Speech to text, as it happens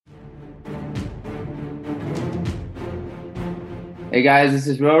Hey guys, this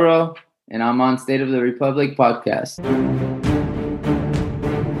is Roro, and I'm on State of the Republic podcast.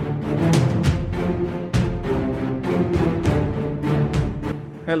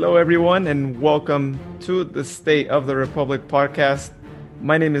 Hello, everyone, and welcome to the State of the Republic podcast.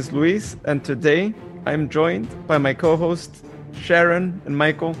 My name is Luis, and today I'm joined by my co-hosts, Sharon and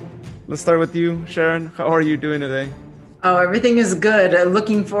Michael. Let's start with you, Sharon. How are you doing today? Oh, everything is good.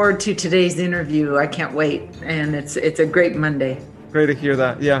 Looking forward to today's interview. I can't wait, and it's a great Monday. Great to hear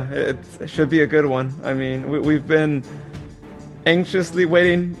that. Yeah, it should be a good one. I mean, we've been anxiously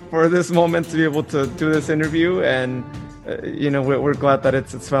waiting for this moment to be able to do this interview, and we're glad that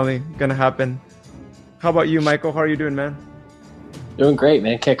it's finally gonna happen. How about you, Michael? How are you doing, man? Doing great,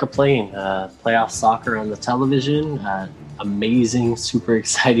 man. Can't complain. Playoff soccer on the television. Amazing, super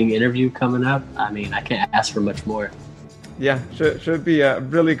exciting interview coming up. I mean, I can't ask for much more. Yeah, should be a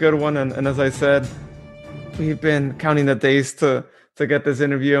really good one. And as I said, we've been counting the days to get this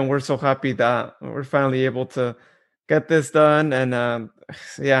interview, and we're so happy that we're finally able to get this done. And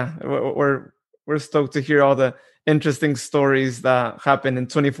we're stoked to hear all the interesting stories that happened in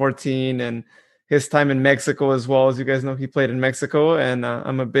 2014 and his time in Mexico as well. As you guys know, he played in Mexico, and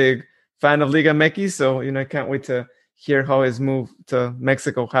I'm a big fan of Liga MX, so I can't wait to hear how his move to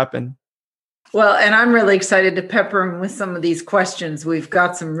Mexico happened. Well, and I'm really excited to pepper him with some of these questions. We've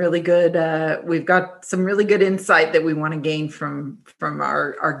got some really good insight that we want to gain from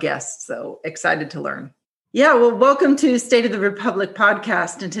our guests. So excited to learn. Yeah, well, welcome to State of the Republic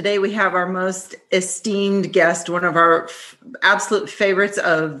podcast. And today we have our most esteemed guest, one of our absolute favorites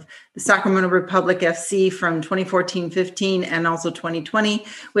of the Sacramento Republic FC from 2014-15 and also 2020.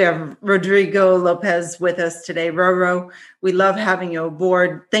 We have Rodrigo Lopez with us today. Roro, we love having you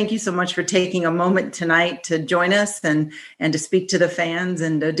aboard. Thank you so much for taking a moment tonight to join us and to speak to the fans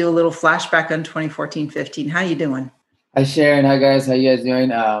and to do a little flashback on 2014-15. How you doing? Hi, Sharon. Hi, guys. How you guys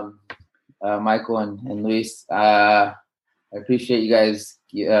doing? Michael and Luis. I appreciate you guys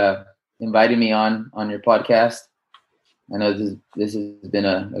inviting me on your podcast. I know this has been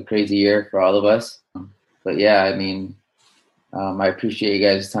a crazy year for all of us, but yeah, I mean, I appreciate you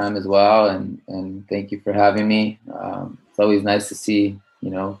guys' time as well, and thank you for having me. It's always nice to see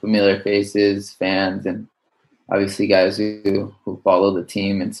familiar faces, fans, and obviously guys who follow the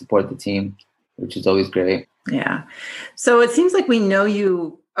team and support the team, which is always great. Yeah. So it seems like we know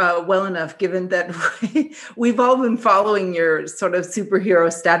you well enough, given that we've all been following your sort of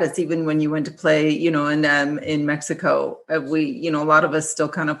superhero status, even when you went to play, in Mexico. A lot of us still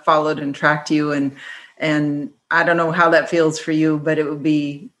kind of followed and tracked you, and I don't know how that feels for you, but it would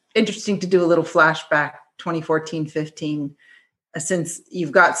be interesting to do a little flashback 2014-15, since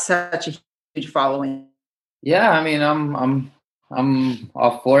you've got such a huge following. Yeah, I mean, I'm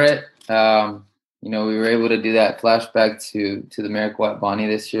all for it. We were able to do that flashback to the Miracle at Bonnie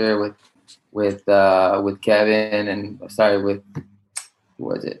this year with Kevin and with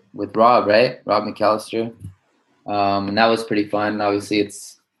Rob, right? Rob McAllister. And that was pretty fun. Obviously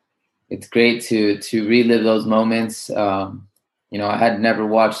it's great to relive those moments. I had never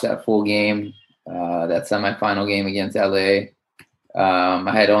watched that full game, that semifinal game against LA.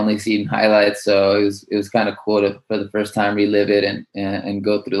 I had only seen highlights, so it was kind of cool to, for the first time, relive it and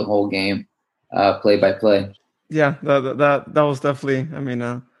go through the whole game. Play by play. Yeah, that was definitely,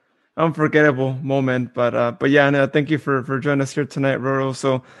 unforgettable moment. But yeah, no, thank you for joining us here tonight, Roro.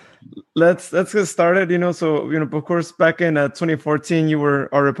 So let's get started. Of course, back in 2014, you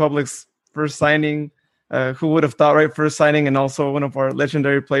were our Republic's first signing. Who would have thought, right? First signing, and also one of our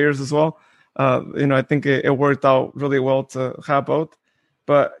legendary players as well. I think it worked out really well to have both.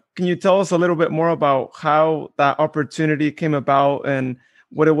 But can you tell us a little bit more about how that opportunity came about and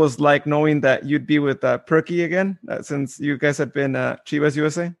what it was like knowing that you'd be with Perky again, since you guys had been Chivas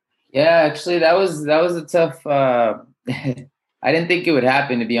USA? Yeah, actually, that was a tough. I didn't think it would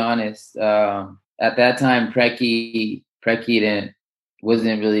happen, to be honest. At that time, Preki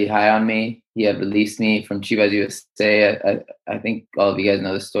wasn't really high on me. He had released me from Chivas USA. I think all of you guys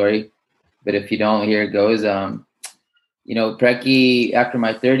know the story, but if you don't, here it goes. Preki, after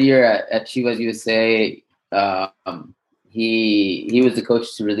my third year at Chivas USA, he was the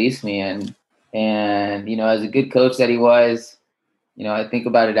coach to release me, and as a good coach that he was, I think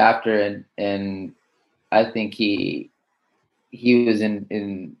about it after, and I think he was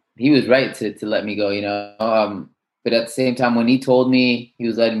he was right to let me go, but at the same time, when he told me he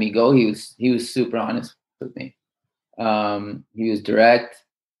was letting me go, he was super honest with me. He was direct.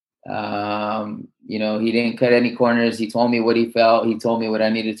 He didn't cut any corners. He told me what he felt. He told me what I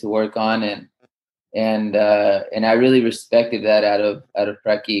needed to work on, and I really respected that out of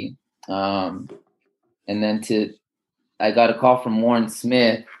Preki. And then I got a call from Graham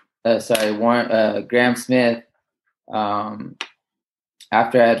Smith,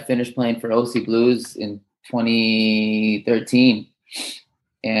 after I had finished playing for OC Blues in 2013,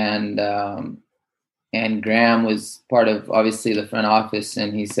 and Graham was part of obviously the front office,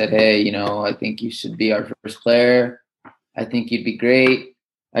 and he said, "Hey, I think you should be our first player. I think you'd be great.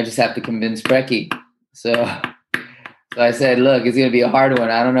 I just have to convince Preki." So I said, "Look, it's going to be a hard one.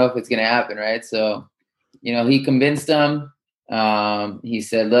 I don't know if it's going to happen, right?" So, he convinced him. He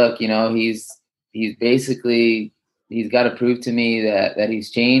said, "Look, he's basically, he's got to prove to me that he's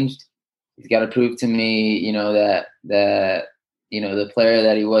changed. He's got to prove to me, that the player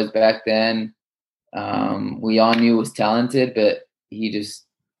that he was back then, we all knew was talented, but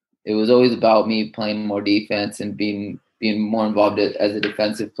it was always about me playing more defense and being more involved as a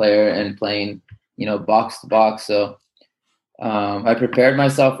defensive player and playing, box to box." So I prepared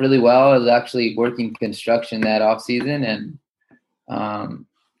myself really well. I was actually working construction that off season, and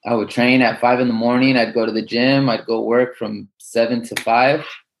I would train at 5 a.m. I'd go to the gym. I'd go work from 7 to 5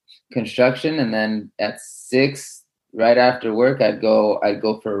 construction, and then at 6, right after work, I'd go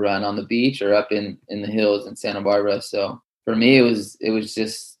for a run on the beach or up in the hills in Santa Barbara. So for me, it was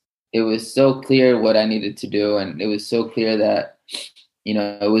so clear what I needed to do, and it was so clear that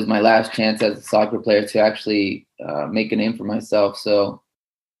it was my last chance as a soccer player to actually make a name for myself. So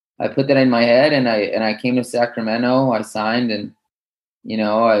I put that in my head, and I came to Sacramento. I signed, and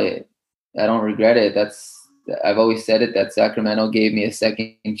I don't regret it. I've always said it, that Sacramento gave me a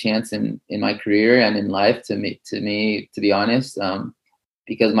second chance in my career and in life, to be honest,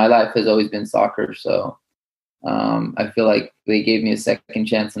 because my life has always been soccer. So I feel like they gave me a second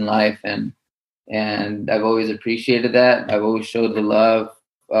chance in life, and I've always appreciated that. I've always showed the love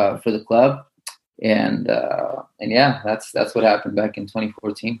for the club, and yeah, that's what happened back in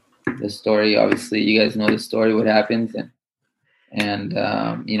 2014. The story, obviously, you guys know the story, what happens, and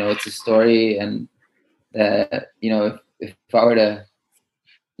it's a story, and that if I were to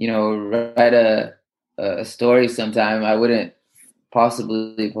write a story sometime, I wouldn't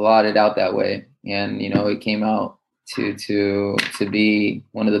possibly plot it out that way. And it came out to be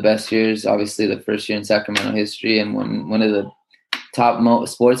one of the best years, obviously the first year in Sacramento history, and one of the top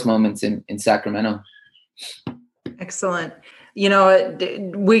sports moments in Sacramento. Excellent. We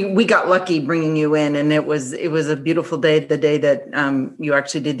got lucky bringing you in, and it was a beautiful day, the day that you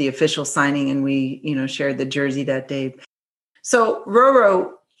actually did the official signing, and we shared the jersey that day. So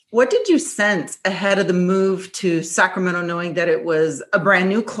Roro, what did you sense ahead of the move to Sacramento, knowing that it was a brand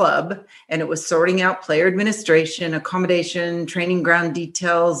new club and it was sorting out player administration, accommodation, training ground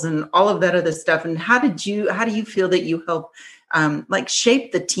details, and all of that other stuff? And how do you feel that you helped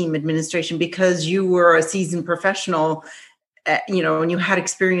shape the team administration, because you were a seasoned professional, and you had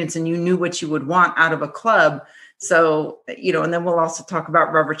experience and you knew what you would want out of a club. So, and then we'll also talk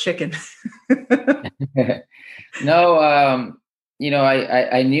about Rubber Chicken. No,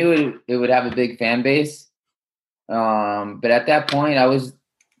 I knew it would have a big fan base. But at that point,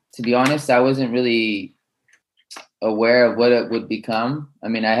 to be honest, I wasn't really aware of what it would become. I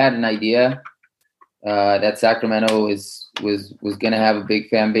mean, I had an idea that Sacramento was going to have a big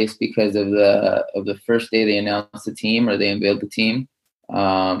fan base because of the first day they announced the team, or they unveiled the team.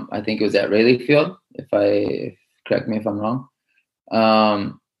 I think it was at Rayleigh Field, correct me if I'm wrong.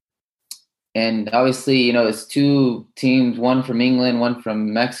 And obviously, it's 2 teams, one from England, one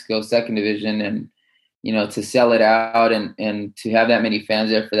from Mexico, second division, and to sell it out and to have that many fans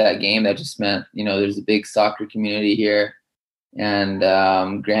there for that game, that just meant there's a big soccer community here. And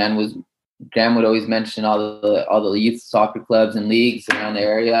Graham would always mention all the youth soccer clubs and leagues around the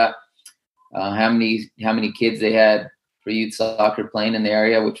area, how many kids they had for youth soccer playing in the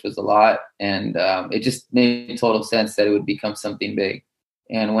area, which was a lot. And it just made total sense that it would become something big.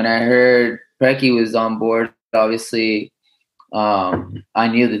 And when I heard Preki was on board, obviously, I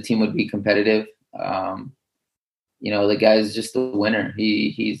knew the team would be competitive. The guy's just a winner.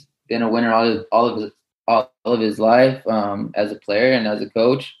 He's been a winner all of his life, as a player and as a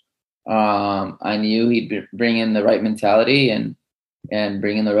coach. I knew he'd bring in the right mentality and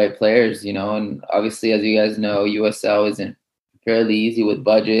bring in the right players, and obviously, as you guys know, USL isn't fairly easy with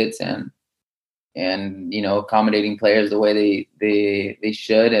budgets and accommodating players the way they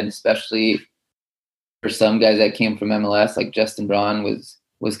should, and especially for some guys that came from MLS, like Justin Braun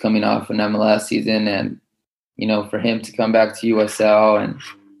was coming off an MLS season, and for him to come back to USL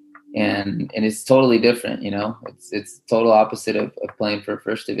and it's totally different. It's total opposite of playing for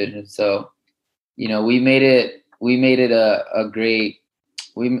first division. So we made it a great,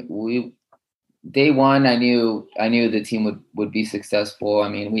 day one, I knew the team would be successful. I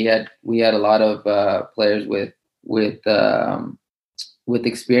mean, we had a lot of players with with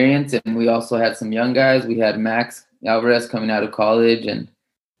experience, and we also had some young guys. We had Max Alvarez coming out of college, and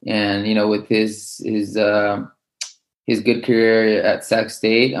with his good career at Sac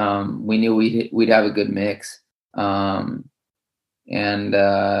State, we knew we'd have a good mix. The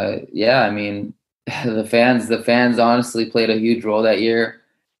fans honestly played a huge role that year.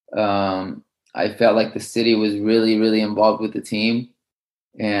 I felt like the city was really, really involved with the team.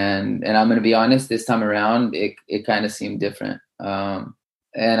 And I'm going to be honest, this time around, it kind of seemed different. And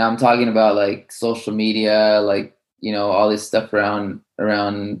I'm talking about like social media, like, all this stuff around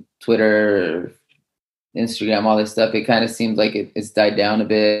Twitter, Instagram, all this stuff. It kind of seems like it's died down a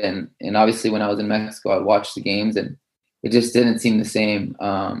bit. And obviously when I was in Mexico, I'd watch the games and it just didn't seem the same.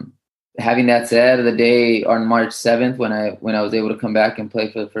 Having that said, the day on March 7th, when I was able to come back and play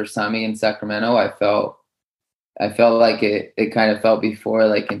for the first time in Sacramento, I felt like it kind of felt before,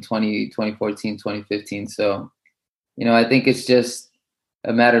 like in 2014, 2015. So, I think it's just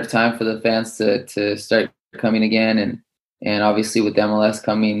a matter of time for the fans to start coming again. And obviously with MLS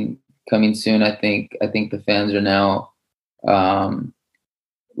coming soon, I think the fans are now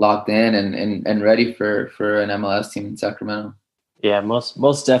locked in and ready for an MLS team in Sacramento. Yeah,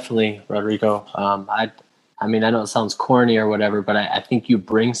 most definitely, Rodrigo. I know it sounds corny or whatever, but I think you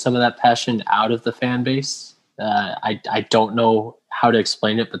bring some of that passion out of the fan base. I don't know how to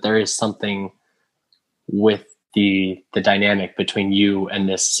explain it, but there is something with the dynamic between you and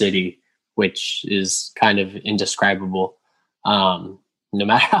this city, which is kind of indescribable. No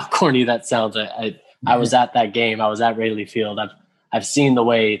matter how corny that sounds, I was at that game. I was at Rayleigh Field. I've seen the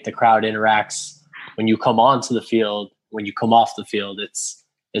way the crowd interacts when you come onto the field. When you come off the field, it's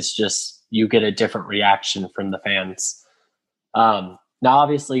just you get a different reaction from the fans. Now,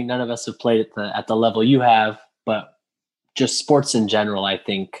 obviously, none of us have played at the level you have, but just sports in general, I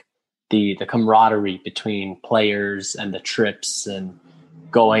think the camaraderie between players and the trips and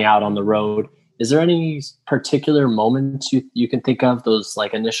going out on the road. Is there any particular moments you can think of, those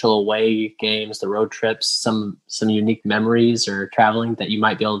like initial away games, the road trips, some unique memories or traveling that you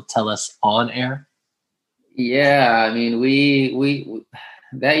might be able to tell us on air? Yeah, I mean, we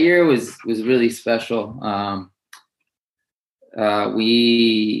that year was really special.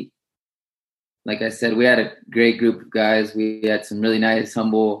 We, like I said, we had a great group of guys. We had some really nice,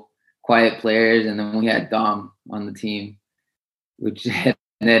 humble, quiet players, and then we had Dom on the team, and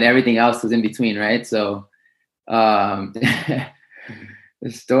then everything else was in between, right? So, the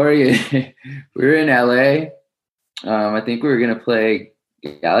story, we were in LA. I think we were gonna play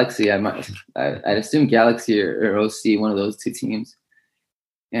Galaxy. I'd assume Galaxy or OC, one of those two teams.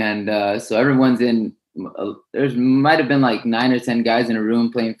 And so everyone's in. There's might have been like 9 or 10 guys in a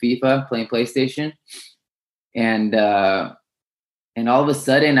room playing FIFA, playing PlayStation, and all of a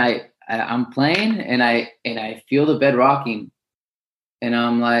sudden I'm playing and I feel the bed rocking, and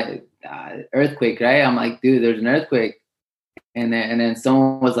I'm like, earthquake, right? I'm like, dude, there's an earthquake, and then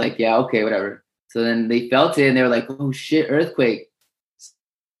someone was like, yeah, okay, whatever. So then they felt it and they were like, oh shit, earthquake.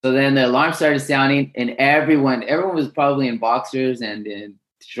 So then the alarm started sounding, and everyone was probably in boxers and in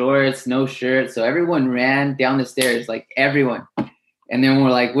shorts, no shirt. So everyone ran down the stairs, like everyone. And then we're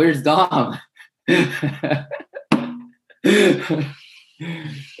like, where's Dom?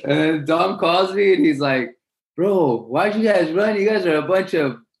 And Dom calls me and he's like, bro, why'd you guys run? You guys are a bunch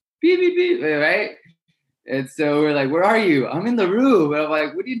of beep, beep, beep, right? And so we're like, where are you? I'm in the room. And I'm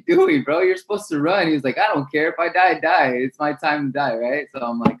like, what are you doing, bro? You're supposed to run. He's like, I don't care. If I die, I die. It's my time to die, right? So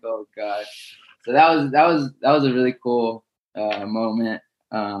I'm like, oh God. So that was a really cool moment.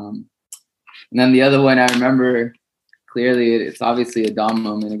 And then the other one I remember clearly, it's obviously a Dom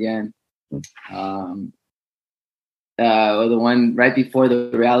moment again. The one right before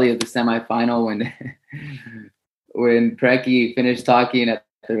the rally of the semifinal when Preki finished talking at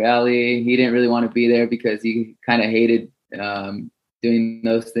the rally, he didn't really want to be there because he kind of hated doing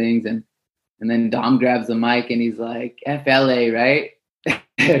those things. And then Dom grabs the mic and he's like, FLA, right?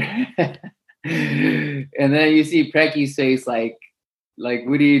 And then you see Preki's face like,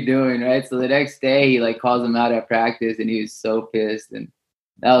 what are you doing, right? So the next day he like calls him out at practice and he was so pissed. And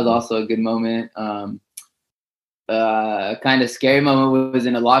that was also a good moment. A kind of scary moment was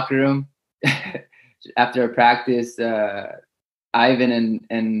in the locker room after a practice. Ivan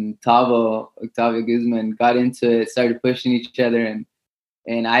and Octavio Guzman got into it, started pushing each other,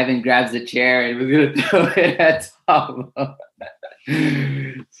 and Ivan grabs the chair and was gonna throw it at Tavo.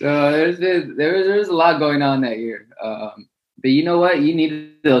 So there was a lot going on that year. But you know what? You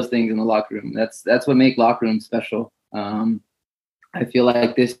need those things in the locker room. That's what make locker rooms special. I feel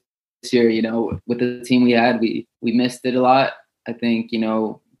like this year, with the team we had, we missed it a lot. I think,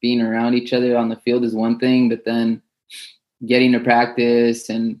 being around each other on the field is one thing, but then getting to practice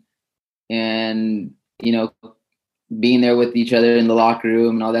and being there with each other in the locker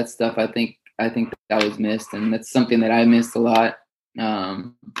room and all that stuff, I think that was missed, and that's something that I missed a lot.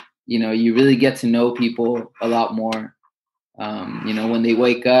 You really get to know people a lot more. When they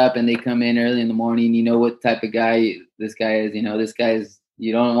wake up and they come in early in the morning, you know what type of guy this guy is. This guy's,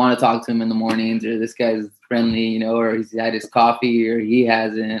 you don't want to talk to him in the mornings, or this guy's friendly, or he's had his coffee or he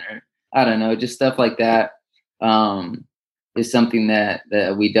hasn't, or I don't know, just stuff like that is something that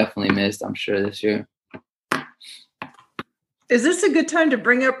we definitely missed, I'm sure, this year. Is this a good time to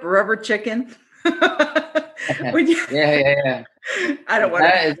bring up Rubber Chicken? Yeah. I don't want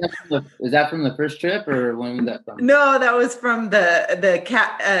to. Is that from the first trip, or when was that from? No, that was from the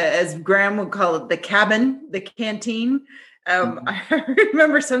as Graham would call it, the cabin, the canteen. I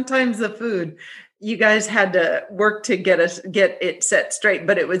remember sometimes the food, you guys had to work to get it set straight,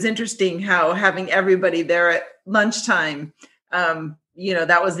 but it was interesting how having everybody there at lunchtime,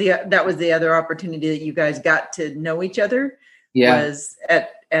 that was the other opportunity that you guys got to know each other. Yeah. Was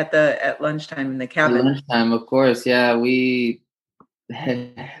at lunchtime in the cabin. At lunchtime, of course. Yeah, we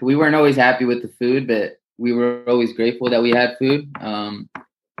weren't always happy with the food, but we were always grateful that we had food.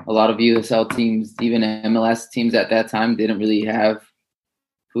 A lot of USL teams, even MLS teams at that time, didn't really have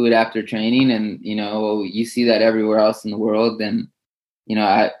food after training, and you see that everywhere else in the world. And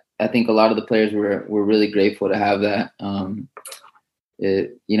I think a lot of the players were really grateful to have that.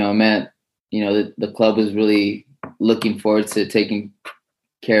 It meant the club was really looking forward to taking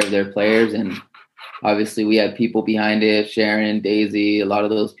care of their players, and obviously we had people behind it, Sharon, Daisy, a lot of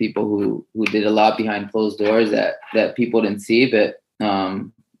those people who did a lot behind closed doors that people didn't see, but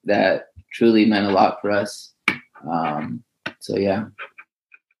that truly meant a lot for us. So yeah.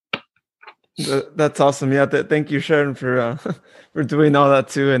 That's awesome. Yeah, thank you, Sharon, for doing all that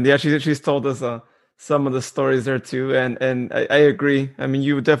too. And yeah, she's told us some of the stories there too. And I agree. I mean,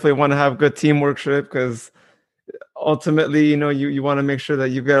 you definitely want to have good teamwork, because ultimately, you want to make sure that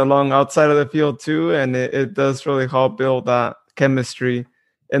you get along outside of the field too, and it does really help build that chemistry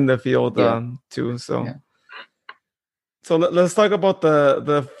in the field too. So, So let's talk about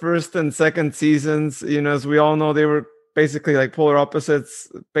the first and second seasons. As we all know, they were basically like polar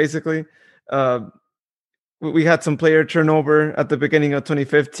opposites. Basically, we had some player turnover at the beginning of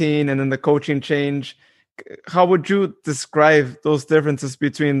 2015, and then the coaching change. How would you describe those differences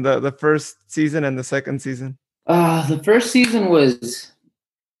between the first season and the second season? The first season was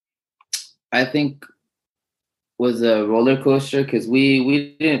a roller coaster, because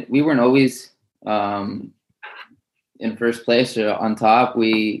we weren't always in first place or on top.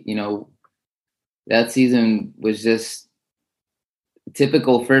 That season was just a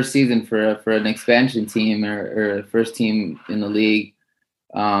typical first season for an expansion team or a first team in the league.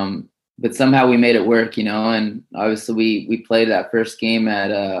 But somehow we made it work, and obviously we played that first game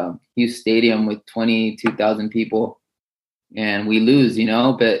at Hughes Stadium with 22,000 people, and we lose,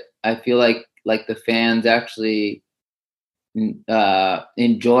 but I feel like the fans actually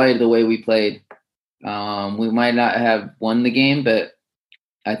enjoyed the way we played. We might not have won the game, but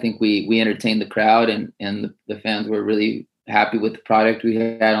I think we entertained the crowd, and the fans were really happy with the product we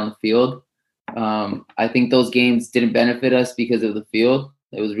had on the field. I think those games didn't benefit us because of the field.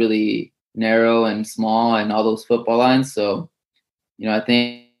 It was really narrow and small and all those football lines. So, I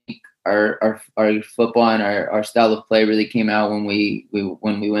think our football and our style of play really came out when we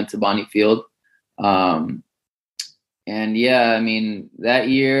went to Bonnie Field. And yeah, I mean, that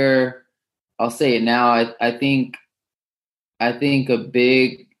year, I'll say it now, I think a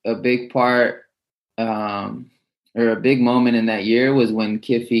big part or a big moment in that year was when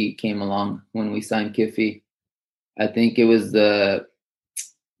Kiffy came along, when we signed Kiffy. I think it was the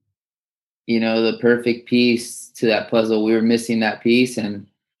perfect piece to that puzzle. We were missing that piece, and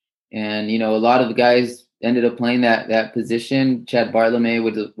a lot of the guys ended up playing that position. Chad Bartlome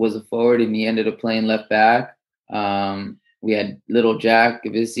was a forward, and he ended up playing left back. We had little Jack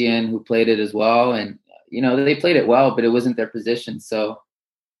Gavisian who played it as well, and they played it well, but it wasn't their position. So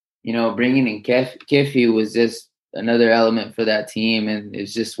bringing in Kiffy was just another element for that team, and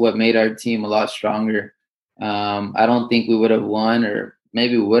it's just what made our team a lot stronger. I don't think we would have won, or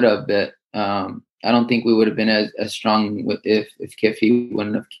maybe we would have, but I don't think we would have been as strong if Kiffy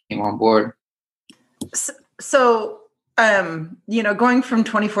wouldn't have came on board. So, going from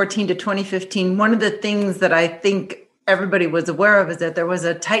 2014 to 2015, one of the things that I think everybody was aware of is that there was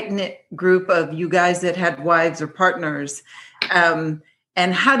a tight-knit group of you guys that had wives or partners.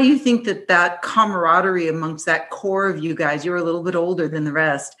 And how do you think that camaraderie amongst that core of you guys, you were a little bit older than the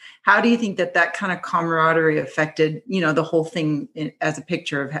rest. How do you think that kind of camaraderie affected, the whole thing as a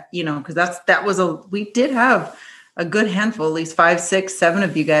picture of, because we did have a good handful, at least 5, 6, 7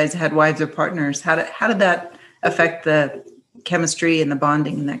 of you guys had wives or partners. How did that affect the chemistry and the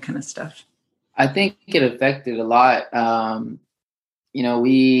bonding and that kind of stuff? I think it affected a lot.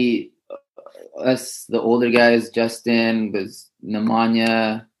 Us, the older guys, Justin, was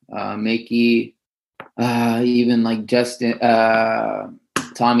Nemanja, Mickey, even like Justin,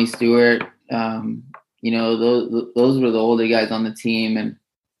 Tommy Stewart, those were the older guys on the team. And,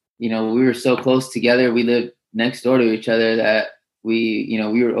 we were so close together. We lived next door to each other that we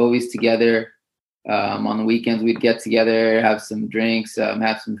were always together. On the weekends, we'd get together, have some drinks,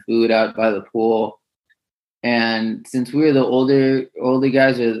 have some food out by the pool. And since we were the older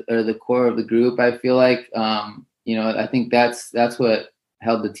guys or the core of the group, I feel like, I think that's what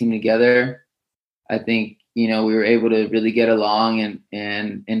held the team together. I think, we were able to really get along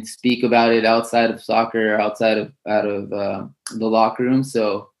and speak about it outside of soccer, out of the locker room.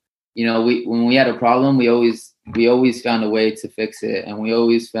 So, when we had a problem, we always found a way to fix it. And we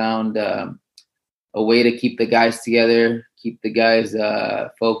always found a way to keep the guys together, keep the guys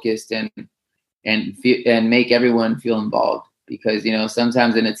focused and make everyone feel involved, because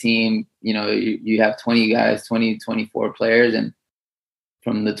sometimes in a team you have 24 players, and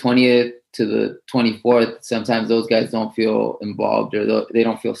from the 20th to the 24th sometimes those guys don't feel involved or they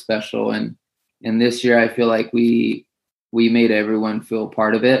don't feel special, and this year I feel like we made everyone feel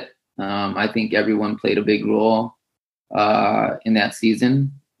part of it. I think everyone played a big role in that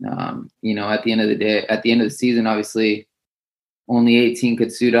season. At the end of the season, obviously only 18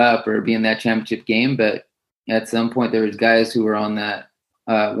 could suit up or be in that championship game. But at some point there was guys who were on that,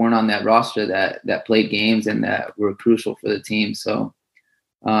 weren't on that roster that played games and that were crucial for the team. So,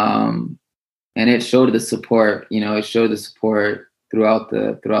 and it showed the support, it showed the support throughout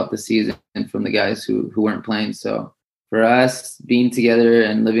the season from the guys who weren't playing. So for us, being together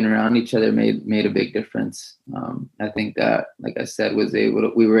and living around each other made a big difference. I think that, like I said,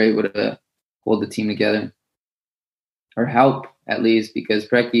 we were able to hold the team together, or help at least, because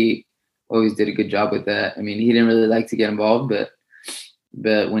Preki always did a good job with that. I mean, he didn't really like to get involved,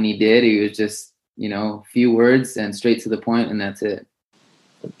 but when he did, he was just, few words and straight to the point, and that's it.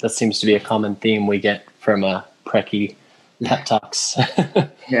 That seems to be a common theme we get from Preki pep talks.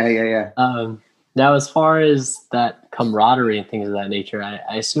 Yeah. Now, as far as that camaraderie and things of that nature,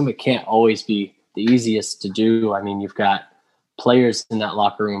 I assume it can't always be the easiest to do. I mean, you've got players in that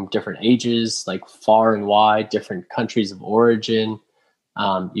locker room, different ages, like far and wide, different countries of origin.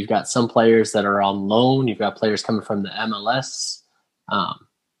 You've got some players that are on loan. You've got players coming from the MLS.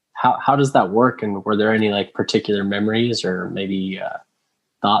 How does that work? And were there any like particular memories or maybe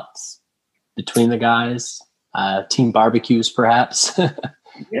thoughts between the guys? Team barbecues, perhaps?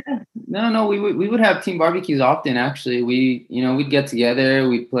 Yeah, no, we would have team barbecues often. Actually, we'd get together,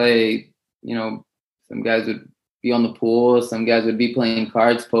 we'd play. Some guys would be on the pool, some guys would be playing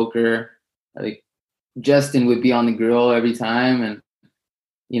cards, poker. Like Justin would be on the grill every time, and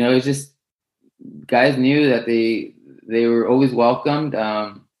it's just guys knew that they were always welcomed.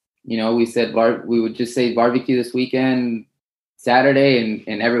 We said we would just say barbecue this weekend, Saturday,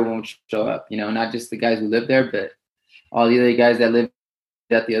 and everyone would show up. Not just the guys who lived there, but all the other guys that lived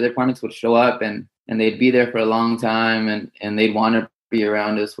at the other apartments would show up, and they'd be there for a long time, and they'd want to be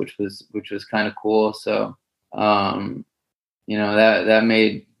around us, which was kind of cool. So, that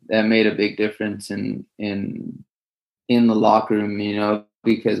made a big difference in the locker room,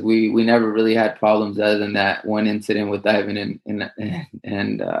 because we never really had problems other than that one incident with Ivan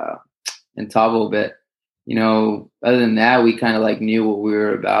and Tavo. But, other than that, we kind of like knew what we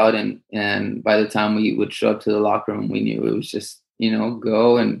were about. And by the time we would show up to the locker room, we knew it was just,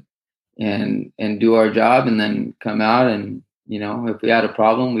 go and do our job, and then come out, and, if we had a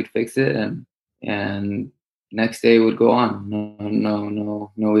problem, we'd fix it. And next day would go on.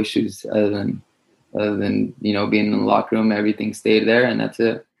 No issues other than being in the locker room. Everything stayed there, and that's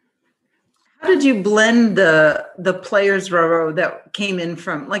it. How did you blend the players, Roro, that came in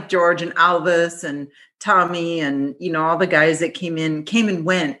from like George and Alvis and Tommy and all the guys that came and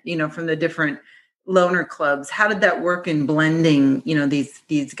went from the different loaner clubs? How did that work in blending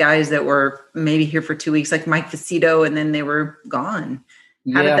these guys that were maybe here for 2 weeks, like Mike Facito, and then they were gone?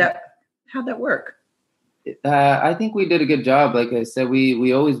 How'd that work? I think we did a good job. Like I said,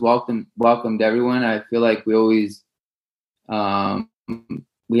 we always welcomed everyone. I feel like we always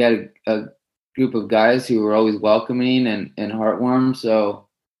we had a group of guys who were always welcoming and heartwarming. So,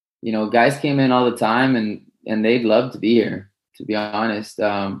 guys came in all the time, and they'd love to be here. to be honest.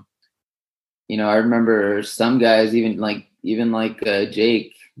 You know, I remember some guys, even like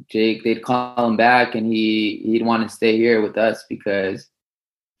Jake, they'd call him back and he'd want to stay here with us because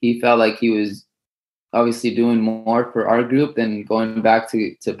he felt like he was obviously doing more for our group than going back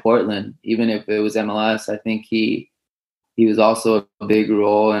to Portland, even if it was MLS. I think he was also a big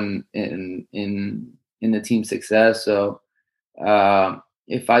role in the team's success. So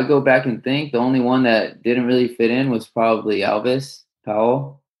if I go back and think, the only one that didn't really fit in was probably Elvis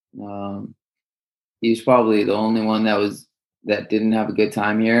Powell. He was probably the only one that didn't have a good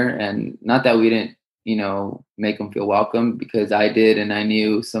time here, and not that we didn't, you know, make him feel welcome, because I did, and I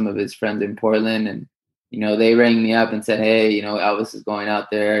knew some of his friends in Portland, and you know, they rang me up and said, "Hey, you know, Elvis is going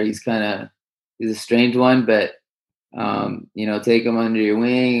out there. He's a strange one, but you know, take him under your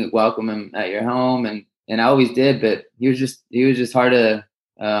wing, welcome him at your home," and I always did, but he was just hard to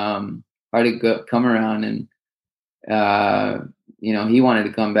come around, and you know, he wanted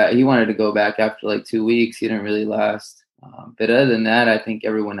to come back. He wanted to go back after like 2 weeks. He didn't really last. But other than that, I think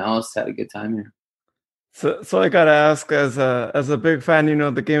everyone else had a good time here. So I gotta ask, as a big fan, you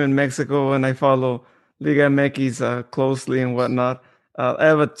know, the game in Mexico, and I follow Liga MX closely and whatnot. I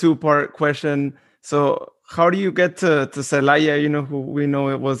have a 2-part question. So how do you get to Celaya, you know, who we know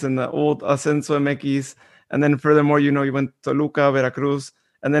it was in the old Ascenso MX, and then furthermore, you know, you went to Toluca, Veracruz,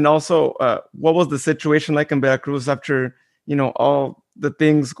 and then also what was the situation like in Veracruz after, you know, all the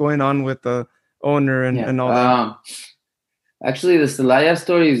things going on with the owner and all that? Actually, the Celaya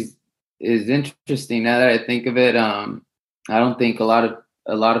story is interesting now that I think of it. I don't think a lot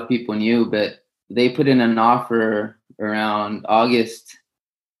of people knew, but they put in an offer around August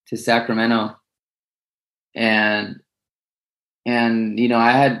to Sacramento, and you know,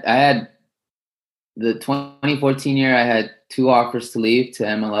 I had the 2014 year, I had 2 offers to leave to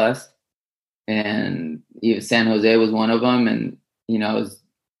MLS, and San Jose was one of them. And you know,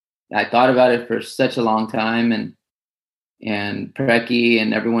 I thought about it for such a long time, and Preki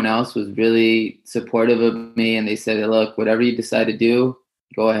and everyone else was really supportive of me, and they said, "Look, whatever you decide to do,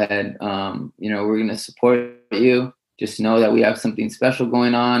 go ahead. You know, we're going to support you. Just know that we have something special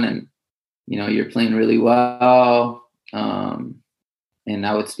going on, and you know, you're playing really well." And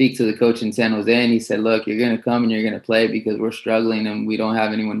I would speak to the coach in San Jose, and he said, "Look, you're going to come and you're going to play because we're struggling and we don't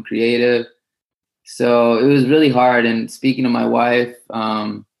have anyone creative." So it was really hard. And speaking to my wife,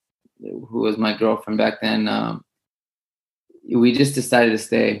 who was my girlfriend back then, we just decided to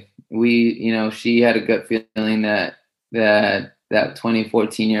stay. You know, she had a gut feeling that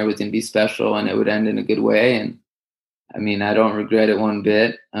 2014 year was going to be special and it would end in a good way. And I mean, I don't regret it one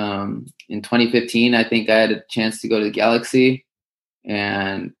bit. In 2015, I think I had a chance to go to the Galaxy,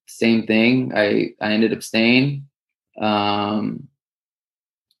 and same thing. I ended up staying.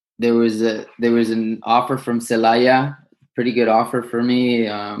 There was an offer from Celaya, pretty good offer for me,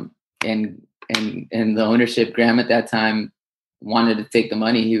 and the ownership, Graham at that time, wanted to take the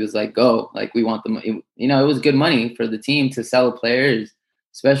money. He was like, "Go, like, we want the money." You know, it was good money for the team to sell players,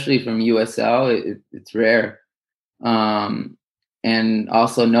 especially from USL. It's rare. And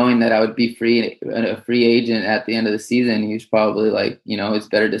also knowing that I would be a free agent at the end of the season, he was probably like, you know, it's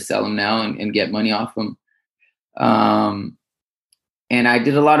better to sell him now and get money off him. And I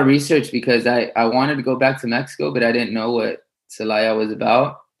did a lot of research because I wanted to go back to Mexico, but I didn't know what Celaya was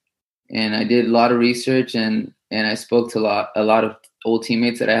about. And I did a lot of research, and I spoke to a lot of old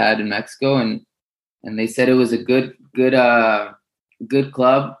teammates that I had in Mexico, and they said it was a good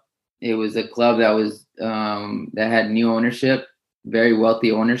club. It was a club that was that had new ownership, very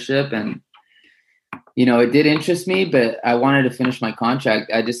wealthy ownership, and you know, it did interest me, but I wanted to finish my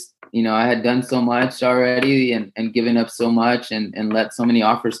contract. I just, you know, I had done so much already and given up so much and let so many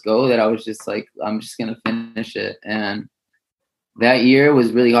offers go that I was just like, I'm just gonna finish it. And that year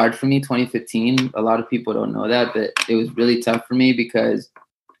was really hard for me, 2015. A lot of people don't know that, but it was really tough for me because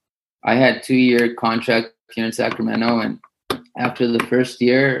I had 2-year contract here in Sacramento, and after the first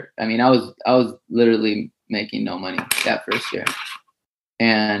year, I mean, I was literally making no money that first year,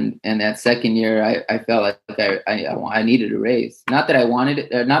 and that second year, I felt like I needed a raise. Not that I wanted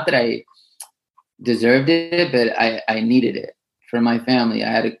it, not that I deserved it, but I needed it for my family.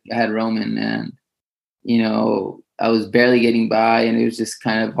 I had Roman, and you know, I was barely getting by, and it was just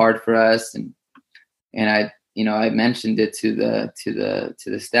kind of hard for us. And I, you know, I mentioned it to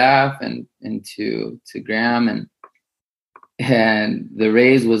the staff and to Graham, and the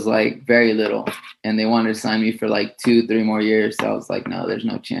raise was like very little, and they wanted to sign me for like 2-3 more years. So I was like, no, there's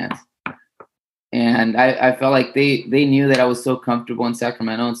no chance. And I felt like they knew that I was so comfortable in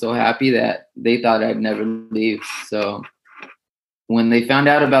Sacramento and so happy that they thought I'd never leave. So when they found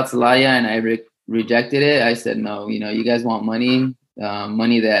out about Celaya and I rejected it. I said, no, you guys want money,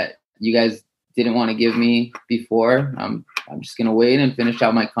 money that you guys didn't want to give me before. I'm just going to wait and finish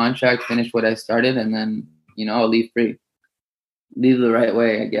out my contract, finish what I started, and then, I'll leave free, leave the right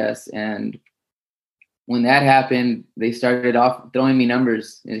way, I guess. And when that happened, they started off throwing me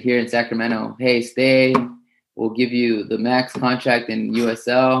numbers here in Sacramento. Hey, stay. We'll give you the max contract in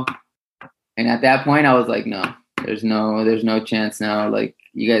USL. And at that point, I was like, no, there's no chance now. Like,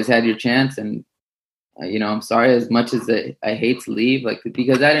 you guys had your chance, and I'm sorry. As much as I hate to leave, like,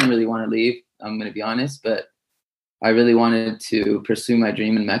 because I didn't really want to leave, I'm going to be honest, but I really wanted to pursue my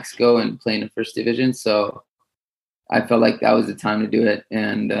dream in Mexico and play in the first division. So I felt like that was the time to do it.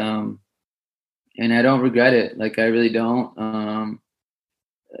 And I don't regret it. Like, I really don't.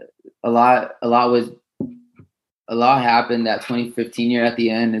 A lot happened that 2015 year at the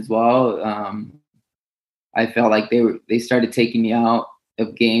end as well. I felt like they started taking me out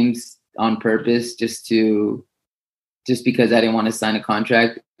of games on purpose just because I didn't want to sign a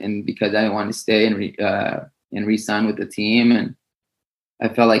contract and because I didn't want to stay and re-sign with the team. And I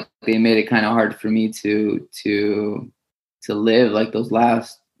felt like they made it kind of hard for me to live like those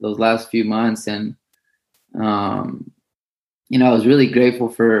last few months. And I was really grateful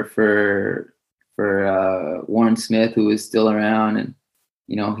for Warren Smith, who was still around, and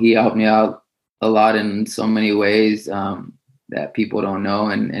he helped me out a lot in so many ways that people don't know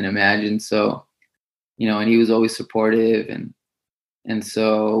and imagine. So and he was always supportive, and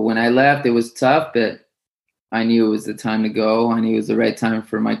so when I left, it was tough, but I knew it was the time to go. I knew it was the right time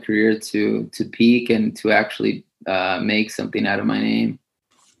for my career to peak and to actually make something out of my name.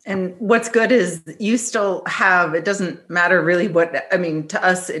 And what's good is you still have, it doesn't matter really to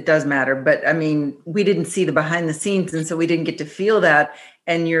us, it does matter, but we didn't see the behind the scenes. And so we didn't get to feel that.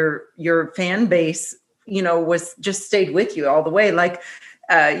 And your fan base, was just stayed with you all the way. Like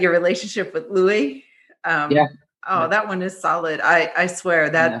your relationship with Louis. Yeah. Oh, that one is solid. I swear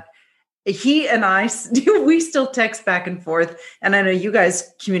that he and I, we still text back and forth. And I know you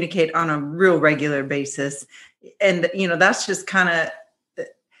guys communicate on a real regular basis. And, that's just kind of,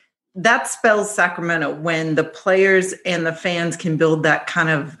 that spells Sacramento, when the players and the fans can build that kind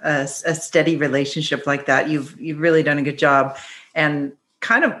of a steady relationship like that. You've really done a good job. And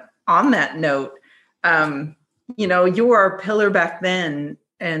kind of on that note, you were a pillar back then,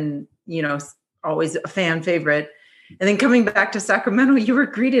 and always a fan favorite. And then coming back to Sacramento, you were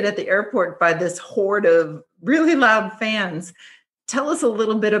greeted at the airport by this horde of really loud fans. Tell us a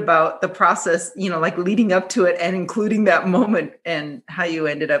little bit about the process, like leading up to it and including that moment, and how you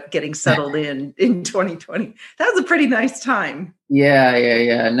ended up getting settled in 2020. That was a pretty nice time.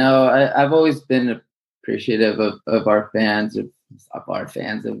 Yeah. No, I've always been appreciative of our fans, of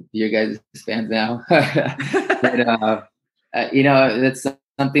your guys' fans now. But, that's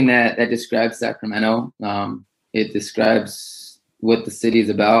something that describes Sacramento. It describes what the city is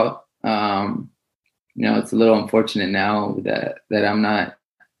about. It's a little unfortunate now that I'm not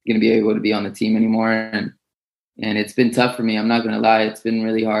going to be able to be on the team anymore. And it's been tough for me. I'm not going to lie. It's been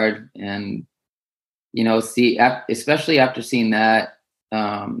really hard. And, especially after seeing that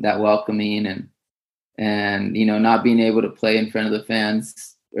welcoming and, not being able to play in front of the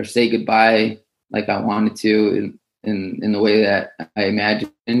fans or say goodbye like I wanted to in the way that I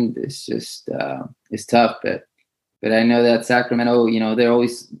imagined, it's just, it's tough. But I know that Sacramento, they're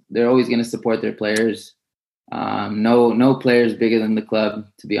always going to support their players. No player is bigger than the club,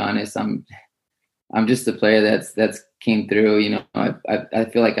 to be honest. I'm just a player that's came through. I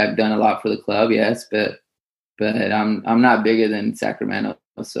feel like I've done a lot for the club, yes, but I'm not bigger than Sacramento.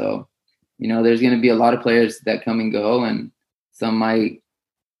 So, there's going to be a lot of players that come and go, and some might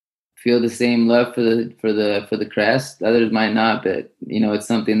feel the same love for the crest. Others might not, but it's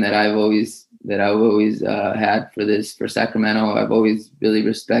something that I've always had for Sacramento. I've always really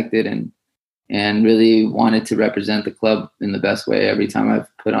respected and really wanted to represent the club in the best way every time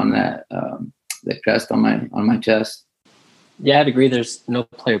I've put on that crest on my chest. Yeah, I'd agree. There's no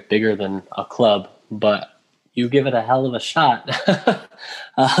player bigger than a club, but you give it a hell of a shot.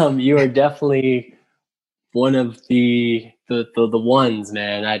 You are definitely one of the ones,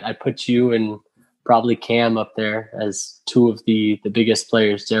 man. I put you and probably Cam up there as two of the biggest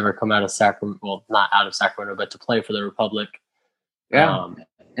players to ever come out of Sacramento. Well, not out of Sacramento, but to play for the Republic. Yeah.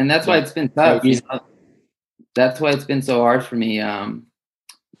 And that's why it's been tough. That's why it's been so hard for me.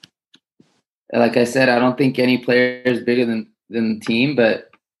 Like I said, I don't think any player is bigger than the team, but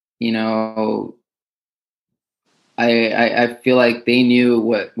I feel like they knew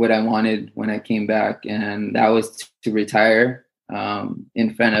what I wanted when I came back, and that was to retire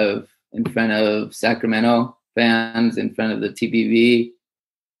in front of Sacramento fans, in front of the TBV,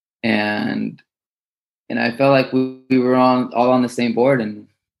 and I felt like we were all on the same board, and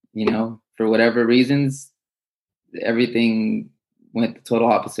for whatever reasons, everything went the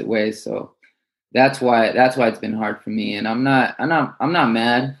total opposite way. So that's why it's been hard for me. And I'm not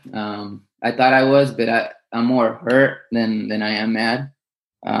mad. I thought I was, but I'm more hurt than I am mad.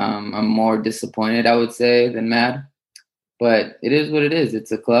 I'm more disappointed, I would say, than mad. But it is what it is.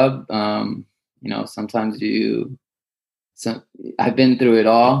 It's a club. Sometimes I've been through it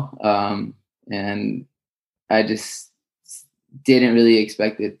all, and I just didn't really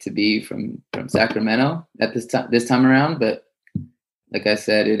expect it to be from Sacramento at this time around. But like I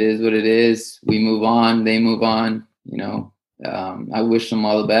said, it is what it is. We move on. They move on. I wish them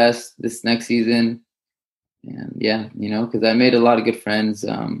all the best this next season. And because I made a lot of good friends,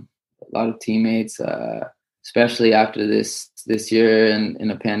 a lot of teammates, especially after this year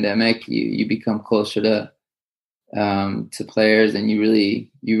in a pandemic. You become closer to players, and you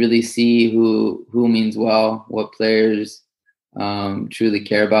really see who means well, what players truly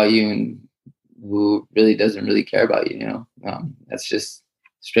care about you, and who really doesn't really care about you. That's just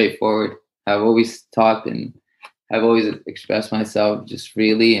straightforward. I've always talked, and I've always expressed myself just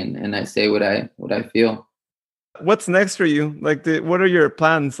freely, and I say what I feel. What's next for you? Like, what are your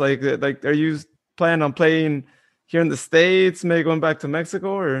plans? Like, are you planning on playing here in the States, maybe going back to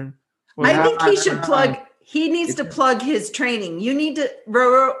Mexico, or? I think he should plug. He needs to plug his training. You need to,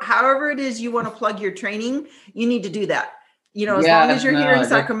 Roro, however it is you want to plug your training, you need to do that. As long as you're here in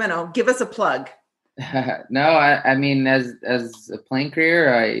Sacramento, give us a plug. No, I mean, as a playing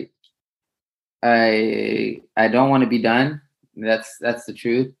career, I don't want to be done. That's the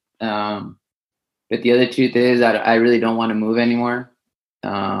truth. But the other truth is that I really don't want to move anymore.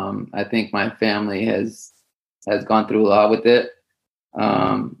 I think my family has gone through a lot with it.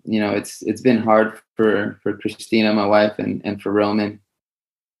 It's been hard for Christina, my wife, and for Roman.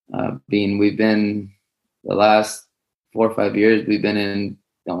 We've been the last 4 or 5 years, we've been in,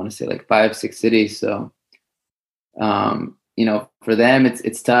 I want to say like 5-6 cities. So, for them,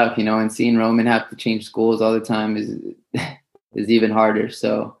 it's tough, and seeing Roman have to change schools all the time is even harder.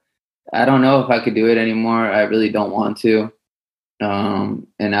 So I don't know if I could do it anymore. I really don't want to. And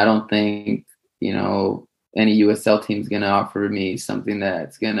I don't think, any USL team is going to offer me something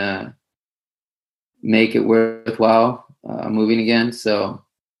that's going to make it worthwhile moving again. So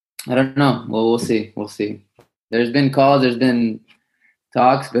I don't know. Well, we'll see. There's been calls, there's been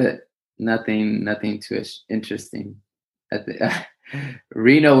talks, but nothing too interesting.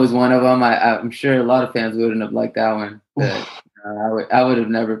 Reno was one of them. I'm sure a lot of fans wouldn't have liked that one, but I would have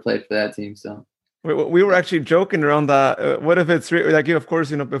never played for that team. So we were actually joking around that. What if it's like, of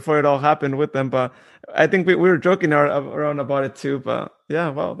course, before it all happened with them, but I think we were joking around about it too. But yeah,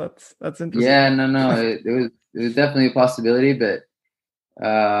 wow, that's interesting. Yeah, no, it was definitely a possibility, but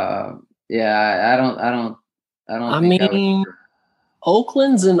yeah, I don't. mean,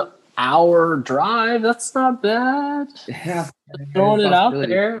 Oakland's an hour drive. That's not bad. Yeah, throwing it out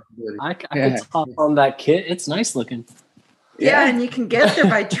there. I could hop on that kit. It's nice looking. Yeah, and you can get there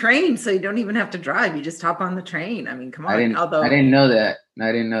by train, so you don't even have to drive. You just hop on the train. I mean, come on. I didn't know that.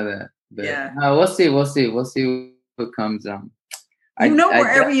 But yeah, we'll see what comes.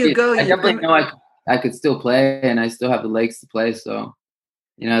 Wherever you go, I definitely know I could still play, and I still have the legs to play. So,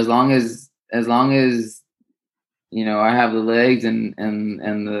 as long as I have the legs and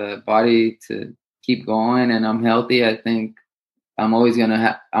the body to keep going, and I'm healthy, I think I'm always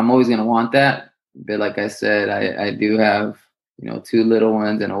gonna want that. But like I said, I do have 2 little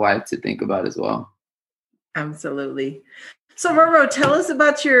ones and a wife to think about as well. Absolutely. So Roro, tell us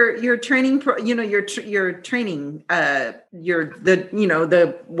about your training, your training,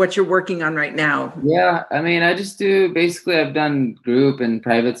 what you're working on right now. Yeah, I mean, I just do, basically I've done group and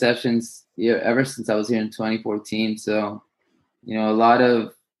private sessions ever since I was here in 2014. So, a lot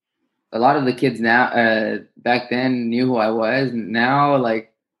of the kids now, back then knew who I was. Now, like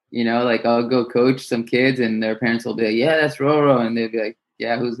I'll go coach some kids and their parents will be like, yeah, that's Roro. And they'll be like,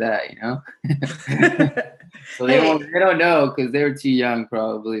 yeah, who's that? So they don't know because they were too young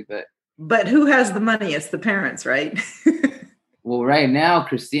probably, but who has the money? It's the parents, right? Well, right now,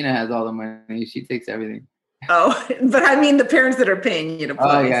 Christina has all the money. She takes everything. Oh, but I mean the parents that are paying you to play.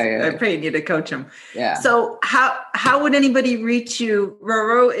 Oh, yeah. They're paying you to coach them. Yeah. So how would anybody reach you,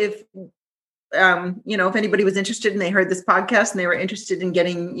 Roro, if if anybody was interested and they heard this podcast and they were interested in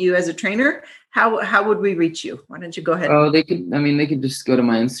getting you as a trainer, how would we reach you? Why don't you go ahead? Oh, they could just go to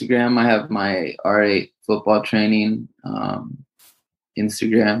my Instagram. I have my R8 football training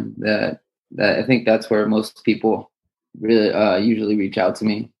Instagram that I think that's where most people really usually reach out to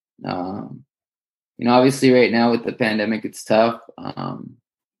me. Obviously right now with the pandemic, it's tough.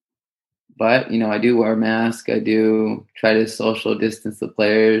 but I do wear a mask. I do try to social distance the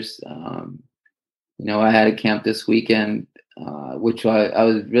players. I had a camp this weekend, which I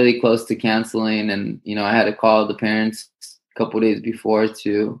was really close to canceling, and I had to call the parents a couple of days before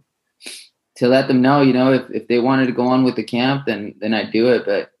to let them know, if they wanted to go on with the camp, then I'd do it.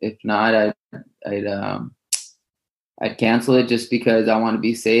 But if not, I'd cancel it, just because I want to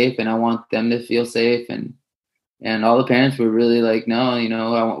be safe and I want them to feel safe. And all the parents were really like, no,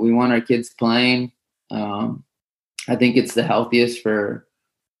 we want our kids playing. I think it's the healthiest for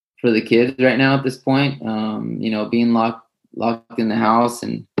the kids right now at this point. Being locked in the house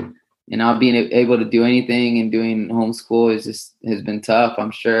and not being able to do anything and doing homeschool has been tough,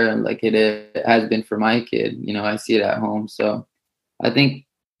 I'm sure, like it has been for my kid. I see it at home. So I think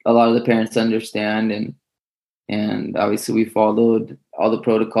a lot of the parents understand, and obviously we followed all the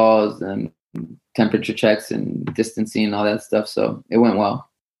protocols and temperature checks and distancing and all that stuff. So it went well.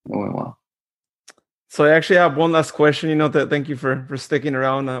 So I actually have one last question. Thank you for sticking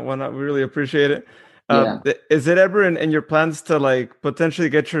around. We really appreciate it. Is it ever in your plans to like potentially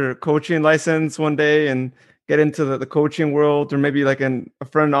get your coaching license one day and get into the coaching world, or maybe like in a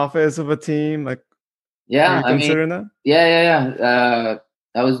front office of a team? Like, are you considering that? Yeah.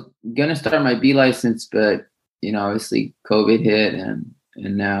 I was gonna start my B license, but obviously COVID hit and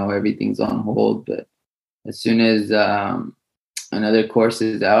now everything's on hold. But as soon as another course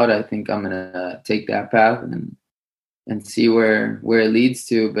is out, I think I'm gonna take that path and see where it leads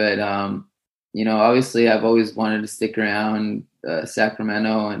to. But obviously I've always wanted to stick around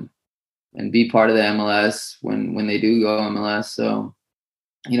Sacramento and be part of the MLS when they do go MLS. So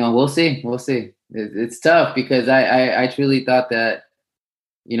we'll see. It's tough because I truly thought that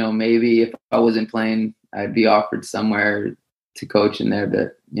maybe if I wasn't playing, I'd be offered somewhere to coach in there,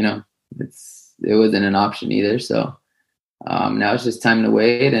 but it wasn't an option either. So now it's just time to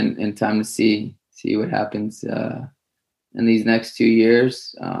wait and time to see what happens in these next 2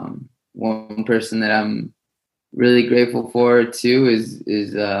 years. One person that I'm really grateful for too is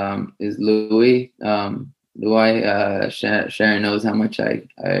Louis. Sharon knows how much I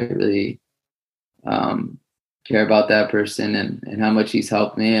really care about that person and how much he's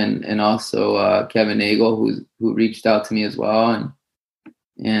helped me, and also Kevin Nagel, who reached out to me as well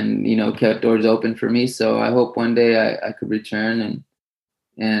and kept doors open for me. So I hope one day I could return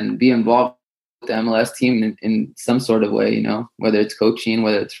and be involved with the MLS team in some sort of way, whether it's coaching,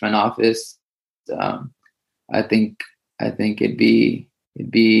 whether it's front office. I think it'd be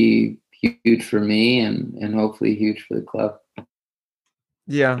huge for me and hopefully huge for the club.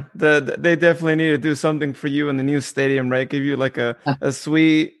 Yeah, they definitely need to do something for you in the new stadium, right? Give you like a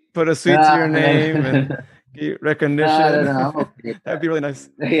suite, put a suite to your name and get recognition. No, that'd be really nice.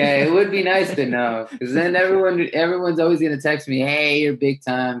 Yeah, it would be nice to know, because then everyone's always gonna text me, "Hey, you're big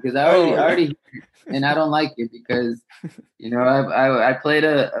time," because I already and I don't like it because I played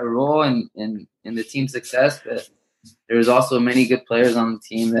a role in the team's success, but there was also many good players on the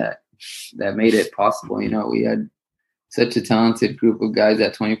team that made it possible. We had such a talented group of guys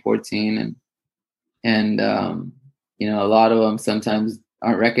at 2014, and a lot of them sometimes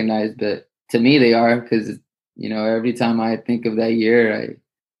aren't recognized, but to me they are, because every time I think of that year,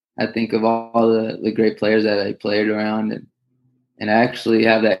 I think of all the great players that I played around, and I actually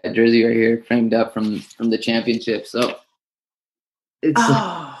have that jersey right here framed up from the championship. So it's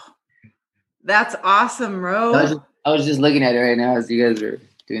that's awesome, Ro. I was just looking at it right now as you guys were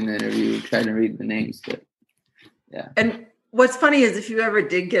doing the interview, trying to read the names, but yeah. And what's funny is if you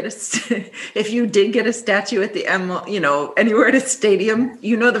did get a statue at the anywhere at a stadium,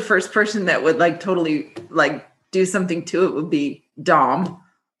 the first person that would totally do something to it would be Dom.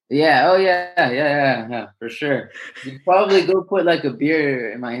 Yeah. Oh yeah, for sure. You'd probably go put a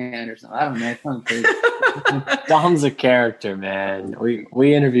beer in my hand or something. I don't know. It sounds crazy. Dom's a character, man.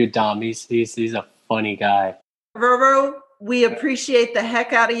 We interviewed Dom. He's a funny guy. Roro, we appreciate the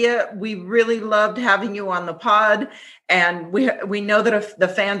heck out of you. We really loved having you on the pod, and we know that if the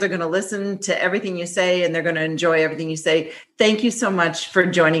fans are going to listen to everything you say and they're going to enjoy everything you say. Thank you so much for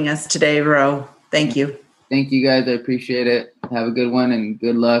joining us today, Ro. Thank you. Thank you, guys. I appreciate it. Have a good one and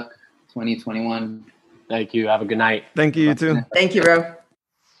good luck 2021. Thank you. Have a good night. Thank you, you too. Thank you, Ro.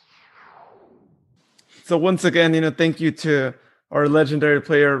 So once again, thank you to our legendary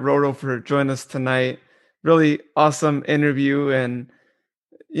player, Roro, for joining us tonight. Really awesome interview. And,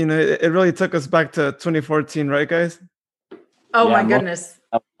 it really took us back to 2014, right, guys? Oh, yeah, my goodness.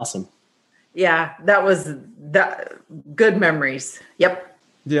 Awesome. Yeah, that was good memories. Yep.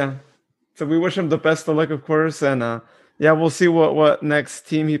 Yeah. So we wish him the best of luck, of course. And we'll see what next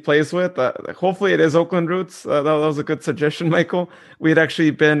team he plays with. Hopefully it is Oakland Roots. That was a good suggestion, Michael. We had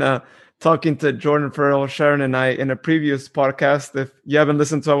actually been talking to Jordan Farrell, Sharon, and I in a previous podcast. If you haven't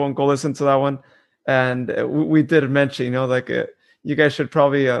listened to that one, go listen to that one. And we did mention, you guys should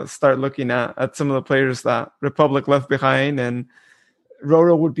probably start looking at some of the players that Republic left behind. And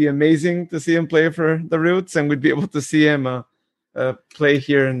Roro would be amazing to see him play for the Roots, and we'd be able to see him play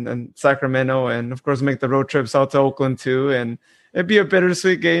here in Sacramento, and of course make the road trips out to Oakland too. And it'd be a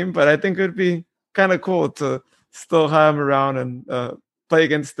bittersweet game, but I think it'd be kind of cool to still have him around and play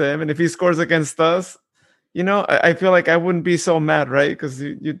against them. And if he scores against us, I feel like I wouldn't be so mad, right? Because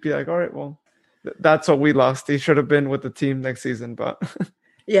you'd be like, all right, well, that's what we lost. He should have been with the team next season, but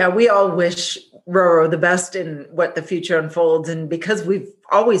yeah, we all wish Roro the best in what the future unfolds. And because we've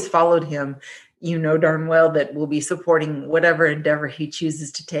always followed him, darn well that we'll be supporting whatever endeavor he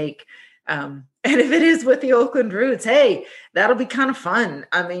chooses to take. And if it is with the Oakland Roots, hey, that'll be kind of fun.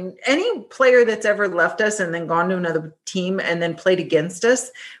 I mean, any player that's ever left us and then gone to another team and then played against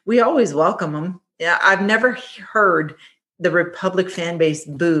us, we always welcome them. Yeah, I've never heard the Republic fan base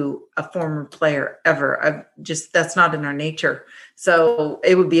boo a former player ever. That's not in our nature. So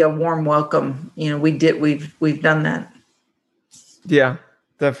it would be a warm welcome. We've done that. Yeah,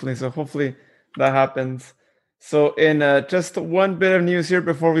 definitely. So hopefully that happens. So in just one bit of news here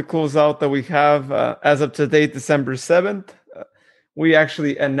before we close out, that we have, as of today, December 7th, we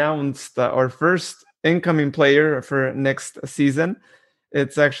actually announced our first incoming player for next season.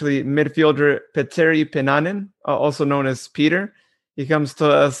 It's actually midfielder Petteri Pennanen, also known as Peter. He comes to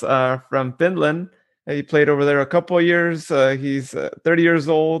us from Finland. He played over there a couple of years. He's 30 years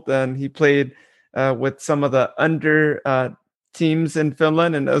old, and he played with some of the under teams in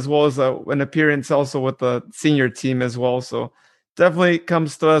Finland, and as well as an appearance also with the senior team as well. So definitely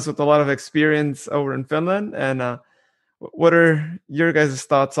comes to us with a lot of experience over in Finland. And what are your guys'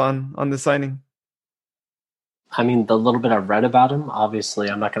 thoughts on the signing? I mean, the little bit I've read about him, obviously,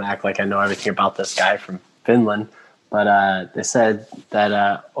 I'm not going to act like I know everything about this guy from Finland, but they said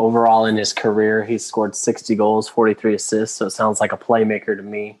that overall in his career, he's scored 60 goals, 43 assists, so it sounds like a playmaker to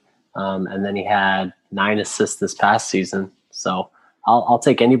me. And then he had 9 assists this past season. So I'll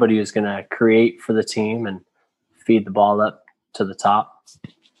take anybody who's going to create for the team and feed the ball up to the top.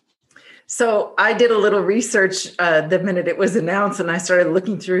 So I did a little research the minute it was announced, and I started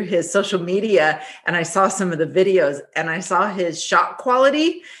looking through his social media, and I saw some of the videos, and I saw his shot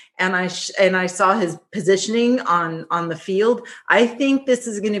quality, and I saw his positioning on the field. I think this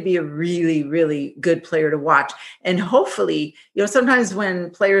is going to be a really, really good player to watch. And hopefully, sometimes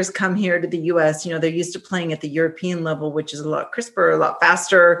when players come here to the US, they're used to playing at the European level, which is a lot crisper, a lot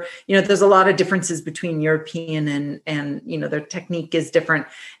faster. There's a lot of differences between European and their technique is different.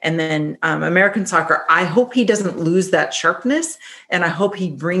 And then American soccer, I hope he doesn't lose that sharpness, and I hope he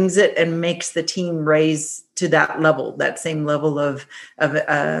brings it and makes the team raise to that level, that same level of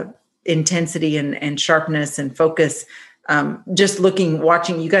intensity and sharpness and focus. Just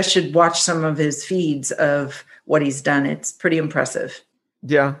watching, you guys should watch some of his feeds of what he's done. It's pretty impressive.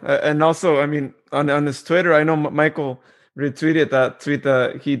 Yeah. And also, I mean, on his Twitter, I know Michael retweeted that tweet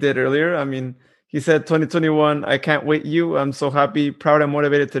that he did earlier. I mean, he said, 2021, I can't wait you. I'm so happy, proud, and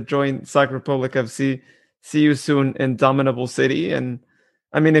motivated to join Soccer Republic FC. See you soon in Dominable City. And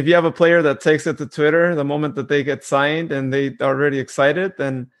I mean, if you have a player that takes it to Twitter the moment that they get signed and they are already excited,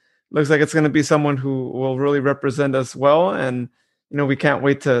 then looks like it's going to be someone who will really represent us well. And, we can't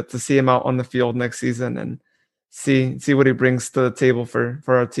wait to see him out on the field next season and see what he brings to the table for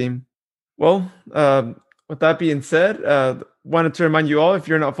our team. Well, with that being said, wanted to remind you all, if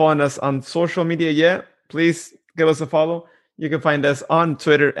you're not following us on social media yet, please give us a follow. You can find us on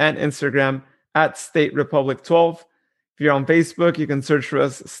Twitter and Instagram at State Republic 12. If you're on Facebook, you can search for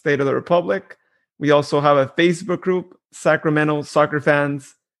us, State of the Republic. We also have a Facebook group, Sacramento Soccer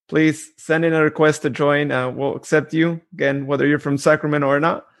Fans. Please send in a request to join. We'll accept you. Again, whether you're from Sacramento or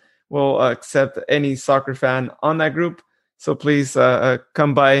not, we'll accept any soccer fan on that group. So please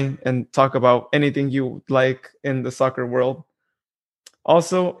come by and talk about anything you would like in the soccer world.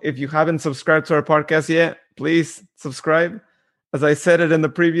 Also, if you haven't subscribed to our podcast yet, please subscribe. As I said it in the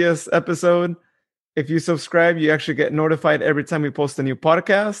previous episode, if you subscribe, you actually get notified every time we post a new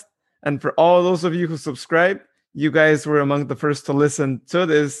podcast. And for all those of you who subscribe, you guys were among the first to listen to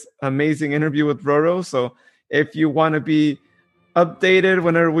this amazing interview with Roro. So if you want to be updated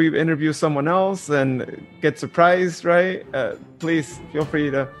whenever we interview someone else and get surprised, right? Please feel free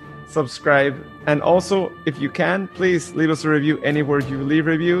to subscribe. And also, if you can, please leave us a review anywhere you leave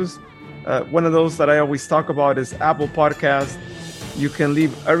reviews. One of those that I always talk about is Apple Podcast. You can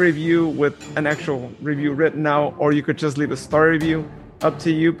leave a review with an actual review written out, or you could just leave a star review. Up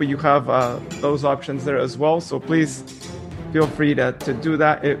to you, but you have those options there as well. So please feel free to do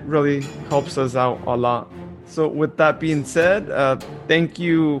that. It really helps us out a lot. So with that being said, thank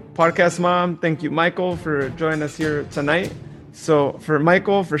you, Podcast Mom. Thank you, Michael, for joining us here tonight. So for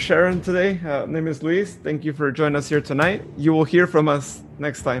Michael, for Sharon today, my name is Luis. Thank you for joining us here tonight. You will hear from us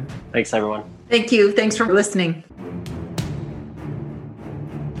next time. Thanks, everyone. Thank you. Thanks for listening.